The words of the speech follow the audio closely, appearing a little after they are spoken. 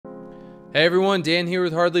Hey everyone, Dan here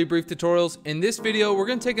with Hardly Brief Tutorials. In this video, we're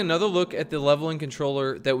going to take another look at the leveling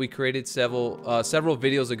controller that we created several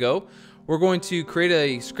videos ago. We're going to create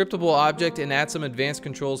a scriptable object and add some advanced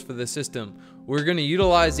controls for the system. We're going to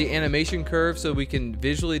utilize the animation curve so we can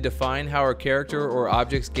visually define how our character or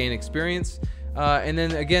objects gain experience. And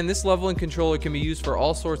then again, this leveling controller can be used for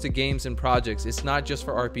all sorts of games and projects. It's not just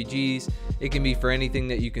for RPGs, it can be for anything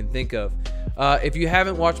that you can think of. If you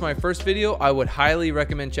haven't watched my first video, I would highly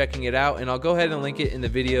recommend checking it out, and I'll go ahead and link it in the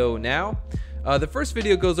video now. The first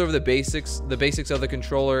video goes over the basics of the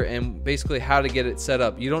controller and basically how to get it set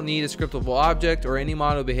up. You don't need a scriptable object or any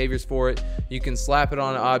model behaviors for it. You can slap it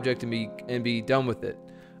on an object and be done with it.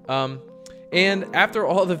 And after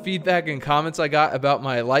all the feedback and comments I got about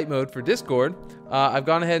my light mode for Discord, I've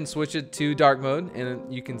gone ahead and switched it to dark mode,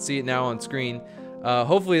 and you can see it now on screen.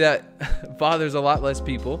 Hopefully that bothers a lot less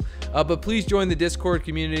people, but please join the Discord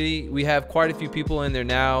community. We have quite a few people in there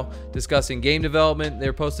now discussing game development.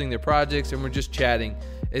 They're posting their projects and we're just chatting.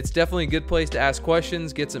 It's definitely a good place to ask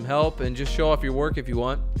questions, get some help, and just show off your work if you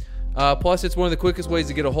want. Plus, it's one of the quickest ways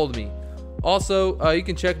to get a hold of me. Also, you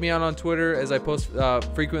can check me out on Twitter as I post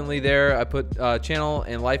frequently there. I put channel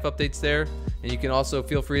and life updates there, and you can also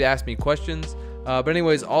feel free to ask me questions. But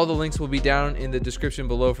anyways, all the links will be down in the description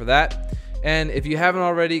below for that. And if you haven't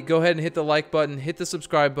already, go ahead and hit the like button, hit the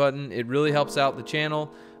subscribe button. It really helps out the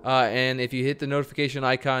channel. And if you hit the notification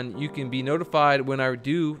icon, you can be notified when I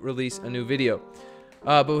do release a new video.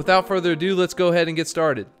 But without further ado, let's go ahead and get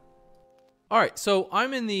started. Alright, so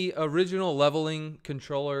I'm in the original leveling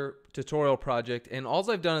controller tutorial project, and all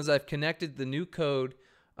I've done is I've connected the new code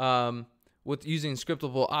with using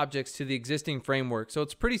scriptable objects to the existing framework. So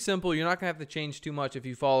it's pretty simple. You're not going to have to change too much if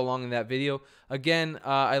you follow along in that video. Again,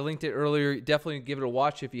 I linked it earlier. Definitely give it a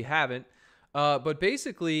watch if you haven't. But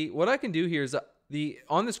basically, what I can do here is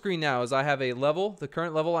on the screen now is I have a level, the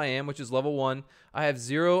current level I am, which is level 1. I have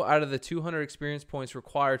 0 out of the 200 experience points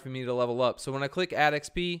required for me to level up. So when I click add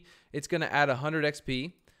XP, it's going to add 100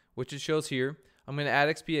 XP, which it shows here. I'm going to add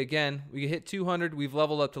XP again. We hit 200. We've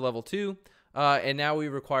leveled up to level 2. And now we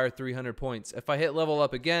require 300 points. If I hit level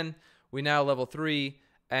up again, we now level 3,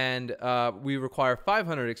 and we require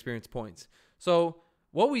 500 experience points. So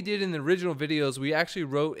what we did in the original videos, we actually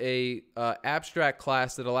wrote a abstract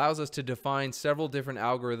class that allows us to define several different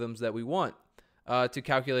algorithms that we want to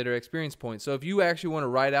calculate our experience points. So if you actually want to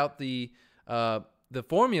write out the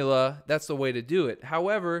formula, that's the way to do it.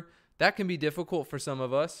 However, that can be difficult for some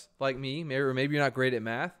of us, like me, or maybe you're not great at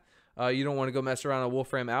math. You don't want to go mess around on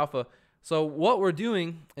Wolfram Alpha. So what we're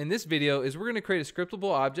doing in this video is we're going to create a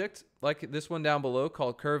scriptable object like this one down below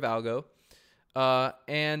called curve algo,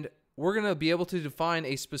 and we're going to be able to define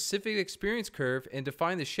a specific experience curve and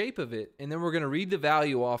define the shape of it, and then we're going to read the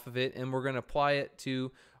value off of it, and we're going to apply it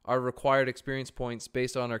to our required experience points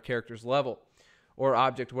based on our character's level or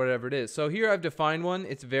object, whatever it is. So here I've defined one.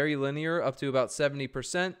 It's very linear up to about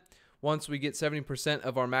 70%. Once we get 70%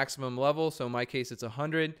 of our maximum level, so in my case it's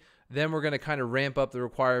 100, then we're going to kind of ramp up the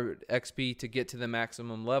required XP to get to the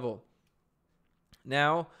maximum level.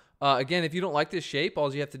 Now, again, if you don't like this shape,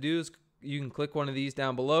 all you have to do is you can click one of these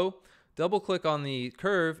down below, double click on the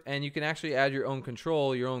curve, and you can actually add your own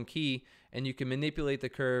control, your own key, and you can manipulate the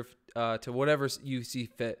curve to whatever you see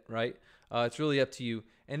fit, right? It's really up to you.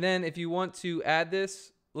 And then if you want to add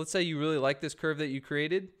this, let's say you really like this curve that you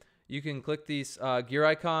created, you can click this gear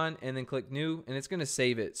icon and then click new, and it's going to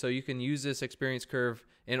save it. So you can use this experience curve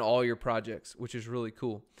in all your projects, which is really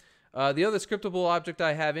cool. The other scriptable object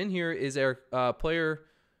I have in here is our player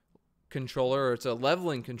controller, or it's a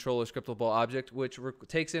leveling controller scriptable object, which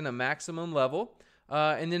takes in a maximum level,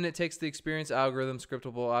 and then it takes the experience algorithm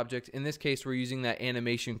scriptable object. In this case, we're using that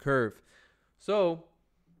animation curve. So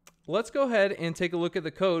let's go ahead and take a look at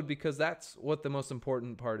the code, because that's what the most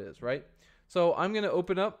important part is, right? So I'm going to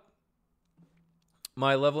open up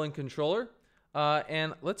my leveling controller,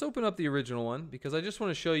 and let's open up the original one, because I just want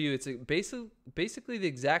to show you it's basically the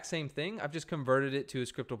exact same thing. I've just converted it to a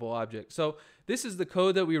scriptable object. So this is the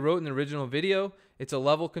code that we wrote in the original video. It's a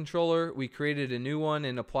level controller. We created a new one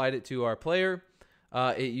and applied it to our player.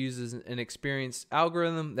 It uses an experience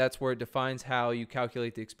algorithm. That's where it defines how you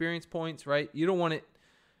calculate the experience points, right? You don't want it.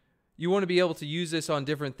 You want to be able to use this on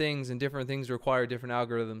different things, and different things require different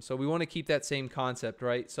algorithms. So we want to keep that same concept,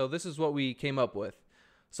 right? So this is what we came up with.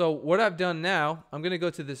 So what I've done now, I'm going to go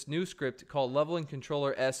to this new script called leveling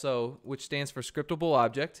controller SO, which stands for scriptable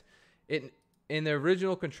object. In the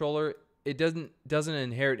original controller, it doesn't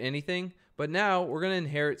inherit anything, but now we're going to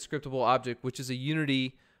inherit scriptable object, which is a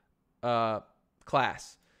Unity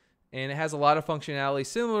class. And it has a lot of functionality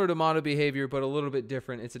similar to model behavior, but a little bit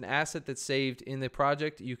different. It's an asset that's saved in the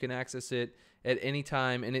project. You can access it at any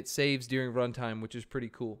time, and it saves during runtime, which is pretty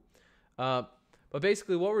cool. But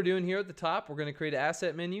basically what we're doing here at the top, we're going to create an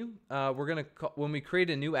asset menu. When we create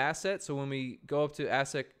a new asset, so when we go up to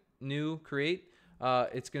asset new create,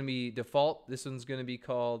 it's going to be default. This one's going to be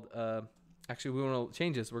called, actually we want to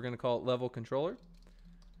change this. We're going to call it level controller.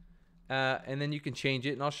 And then you can change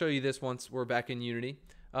it, and I'll show you this once we're back in Unity.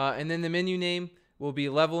 And then the menu name will be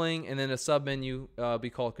leveling, and then a sub menu be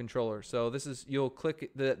called controller. So this is, you'll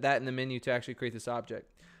click that in the menu to actually create this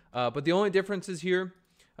object. But the only difference is here,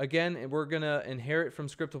 again, we're going to inherit from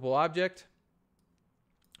scriptable object.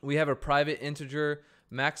 We have a private integer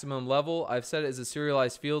maximum level. I've set it as a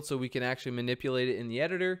serialized field so we can actually manipulate it in the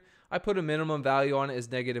editor. I put a minimum value on it as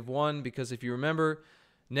 -1 because if you remember,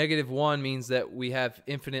 -1 means that we have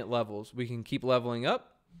infinite levels. We can keep leveling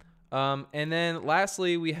up. And then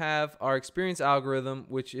lastly, we have our experience algorithm,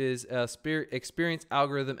 which is experience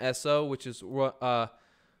algorithm SO, which is the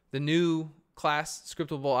new class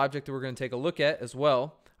scriptable object that we're going to take a look at as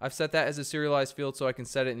well. I've set that as a serialized field so I can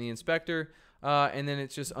set it in the inspector. And then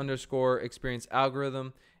it's just underscore experience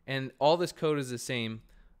algorithm. And all this code is the same.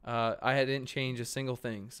 I didn't change a single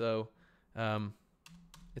thing. So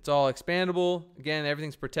it's all expandable. Again,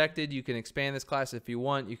 everything's protected. You can expand this class if you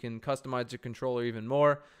want. You can customize your controller even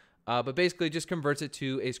more. But basically just converts it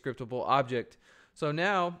to a scriptable object. So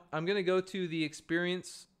now I'm going to go to the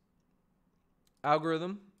experience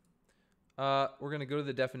algorithm. We're going to go to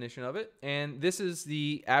the definition of it. And this is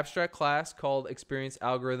the abstract class called experience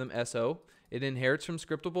algorithm SO. It inherits from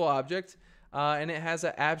scriptable object. And it has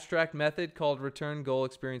an abstract method called return goal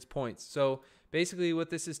experience points. So basically what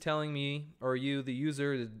this is telling me, or you, the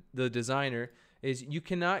user, the designer, is you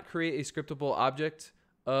cannot create a scriptable object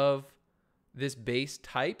of this base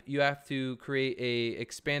type. You have to create a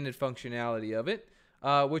expanded functionality of it,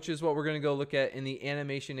 which is what we're going to go look at in the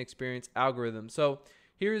animation experience algorithm. So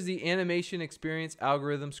here is the animation experience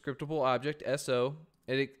algorithm scriptable object, SO.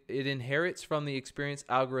 It inherits from the experience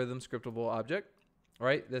algorithm scriptable object,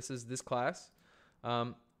 right? This is this class,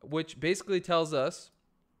 which basically tells us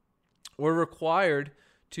we're required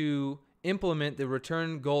to implement the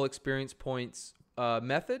return goal experience points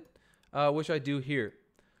method, which I do here.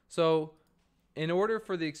 So in order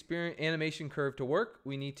for the animation curve to work,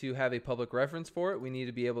 we need to have a public reference for it. We need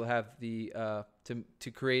to be able to have the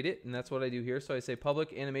to create it, and that's what I do here. So I say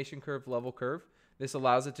public animation curve level curve. This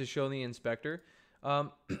allows it to show in the inspector.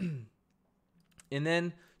 And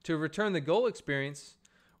then to return the goal experience,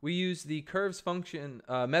 we use the curves function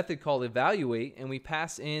method called evaluate, and we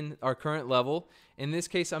pass in our current level. In this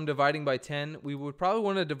case, I'm dividing by 10. We would probably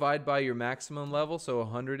want to divide by your maximum level, so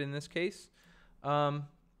 100 in this case.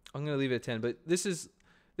 I'm going to leave it at 10, but this is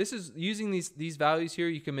using these values here.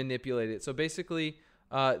 You can manipulate it. So basically,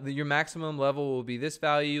 your maximum level will be this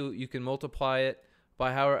value. You can multiply it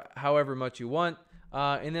by however much you want,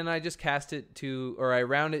 and then I just cast it to, or I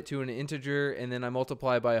round it to an integer, and then I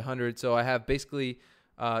multiply by 100. So I have basically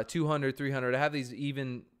 200, 300. I have these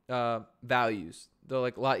even values. They're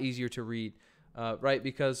like a lot easier to read, right?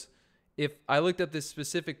 Because if I looked up this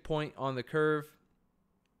specific point on the curve,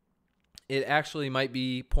 it actually might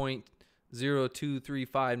be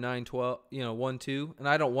 0.0235912, and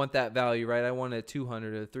I don't want that value, right? I want a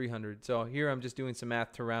 200 or 300. So here I'm just doing some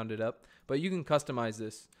math to round it up, but you can customize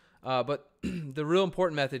this. But the real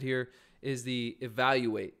important method here is the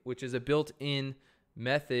evaluate, which is a built-in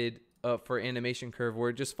method for animation curve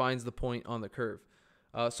where it just finds the point on the curve.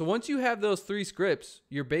 So once you have those 3 scripts,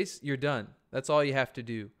 you're done. That's all you have to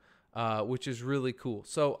do. Which is really cool.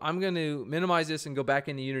 So I'm going to minimize this and go back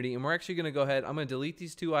into Unity, and we're actually going to go ahead. I'm going to delete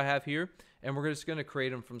these 2 I have here, and we're just going to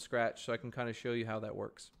create them from scratch so I can kind of show you how that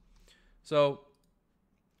works. So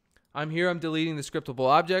I'm deleting the scriptable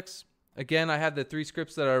objects. Again, I have the 3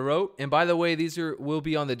 scripts that I wrote, and by the way, these will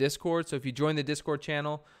be on the Discord. So if you join the Discord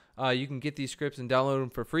channel, you can get these scripts and download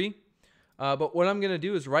them for free. But what I'm going to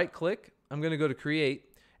do is right click. I'm going to go to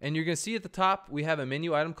create, and you're going to see at the top we have a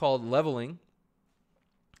menu item called leveling.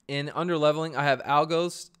 And under leveling, I have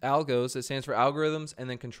algos. Algos, it stands for algorithms, and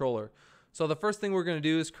then controller. So the first thing we're going to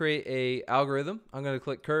do is create a algorithm. I'm going to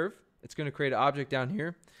click curve. It's going to create an object down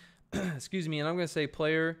here. Excuse me, and I'm going to say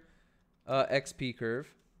player exp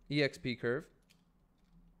curve.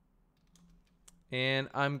 And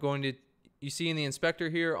I'm going to, you see in the inspector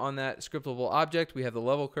here on that scriptable object, we have the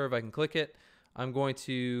level curve. I can click it. I'm going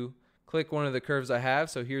to click one of the curves I have.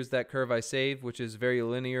 So here's that curve I saved, which is very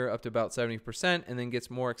linear up to about 70%, and then gets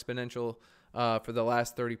more exponential for the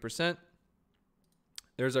last 30%.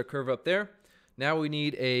 There's our curve up there. Now we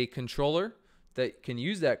need a controller that can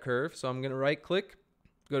use that curve. So I'm going to right click,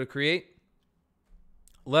 go to create,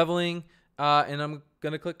 leveling, and I'm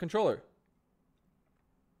going to click controller.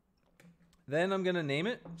 Then I'm going to name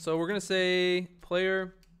it. So we're going to say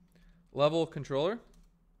player level controller.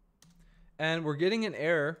 And we're getting an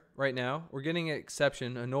error right now. We're getting an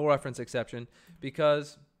exception, a null reference exception,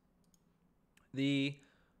 because the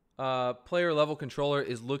player level controller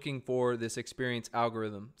is looking for this experience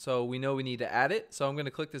algorithm. So we know we need to add it. So I'm going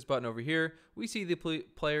to click this button over here. We see the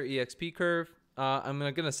player EXP curve. I'm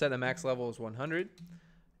going to set a max level as 100.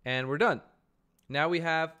 And we're done. Now we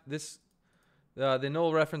have this, the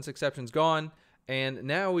null reference exception's gone. And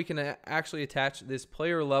now we can actually attach this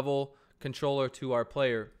player level controller to our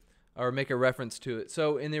player, or make a reference to it.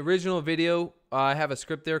 So in the original video, I have a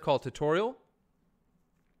script there called tutorial,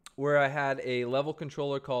 where I had a level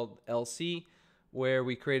controller called LC, where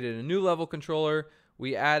we created a new level controller.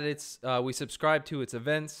 We added we subscribed to its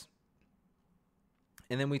events,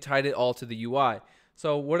 and then we tied it all to the UI.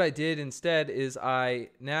 So what I did instead is I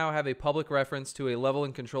now have a public reference to a level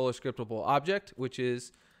and controller scriptable object, which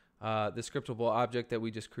is the scriptable object that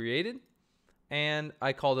we just created. And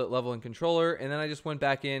I called it level and controller, and then I just went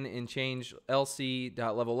back in and changed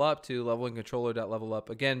lc.levelup to level and controller.levelup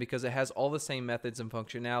again, because it has all the same methods and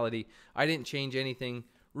functionality. I didn't change anything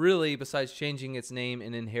really besides changing its name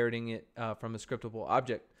and inheriting it from a scriptable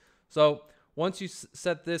object. So once you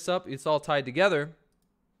set this up, it's all tied together.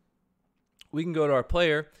 We can go to our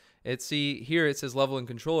player. Here it says level and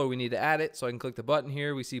controller. We need to add it, so I can click the button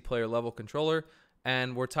here. We see player level controller,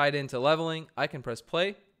 and we're tied into leveling. I can press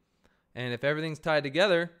play. And if everything's tied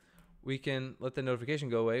together, we can let the notification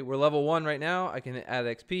go away. We're level 1 right now. I can add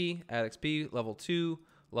XP, level 2,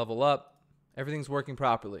 level up. Everything's working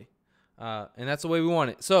properly. And that's the way we want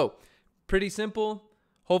it. So pretty simple.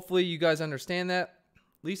 Hopefully you guys understand that.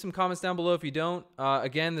 Leave some comments down below if you don't.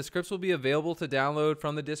 Again, the scripts will be available to download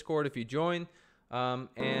from the Discord if you join.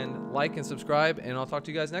 And like and subscribe, and I'll talk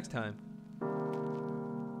to you guys next time.